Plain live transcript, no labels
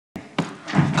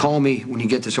Call me when you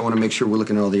get this. I want to make sure we're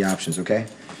looking at all the options, okay?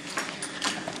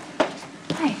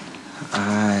 Hi.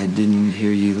 I didn't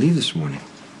hear you leave this morning.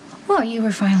 Well, you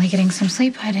were finally getting some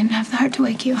sleep. I didn't have the heart to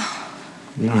wake you.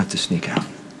 You don't have to sneak out.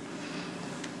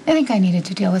 I think I needed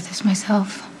to deal with this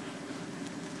myself.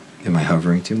 Am I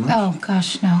hovering too much? Oh,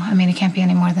 gosh, no. I mean, it can't be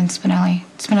any more than Spinelli.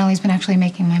 Spinelli's been actually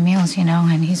making my meals, you know,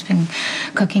 and he's been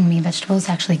cooking me vegetables,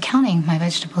 actually counting my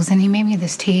vegetables. And he made me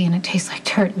this tea, and it tastes like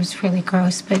dirt. It was really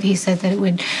gross, but he said that it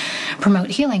would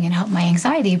promote healing and help my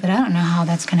anxiety, but I don't know how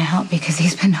that's going to help because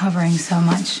he's been hovering so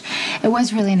much. It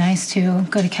was really nice to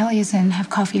go to Kelly's and have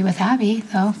coffee with Abby,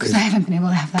 though, because I haven't been able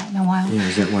to have that in a while. Yeah,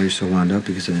 is that why you're so wound up?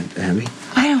 Because of Abby?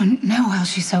 I don't know how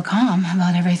she's so calm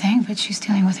about everything, but she's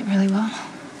dealing with it really well.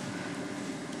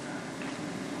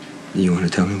 You want to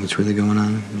tell me what's really going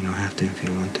on? You don't have to if you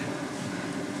don't want to.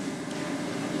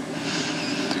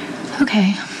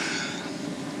 Okay.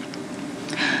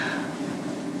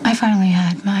 I finally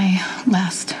had my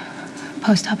last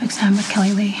post-op exam with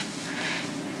Kelly Lee.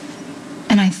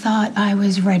 And I thought I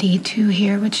was ready to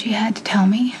hear what she had to tell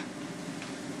me.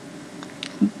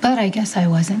 But I guess I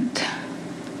wasn't.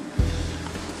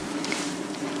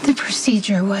 The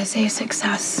procedure was a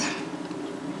success.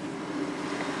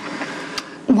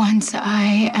 Once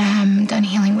I am done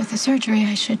healing with the surgery,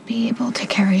 I should be able to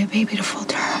carry a baby to full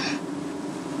term.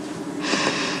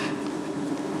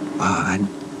 I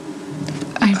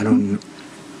don't...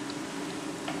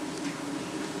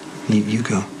 You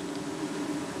go.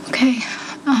 Okay,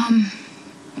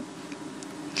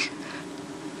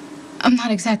 I'm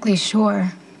not exactly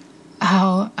sure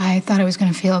how I thought I was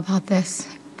going to feel about this,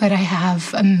 but I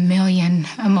have a million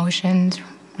emotions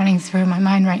running through my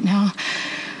mind right now.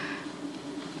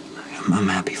 I'm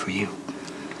happy for you.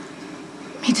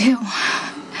 Me too.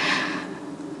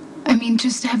 I mean,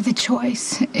 just to have the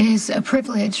choice is a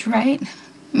privilege, right?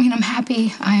 I mean, I'm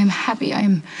happy. I am happy.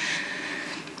 I'm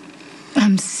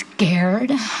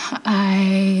scared.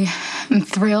 I am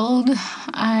thrilled.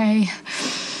 I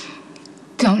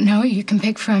don't know. You can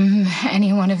pick from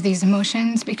any one of these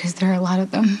emotions because there are a lot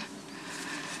of them.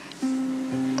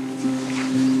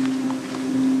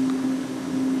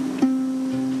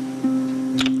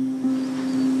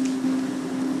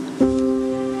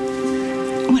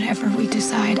 Whatever we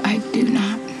decide, I do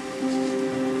not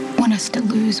want us to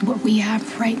lose what we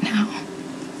have right now.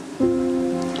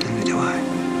 Neither do I.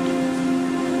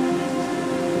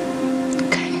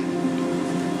 Okay.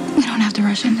 We don't have to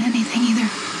rush into anything either.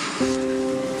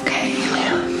 Okay.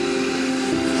 Yeah.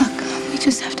 Look, we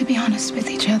just have to be honest with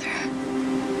each other.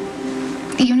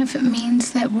 Even if it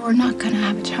means that we're not gonna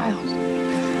have a child.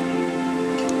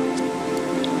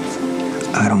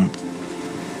 I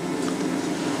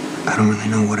don't really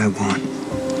know what I want.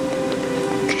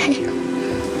 Okay.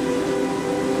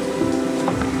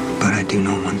 But I do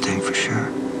know one thing for sure.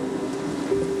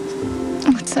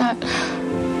 What's that?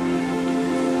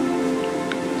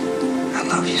 I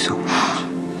love you so much.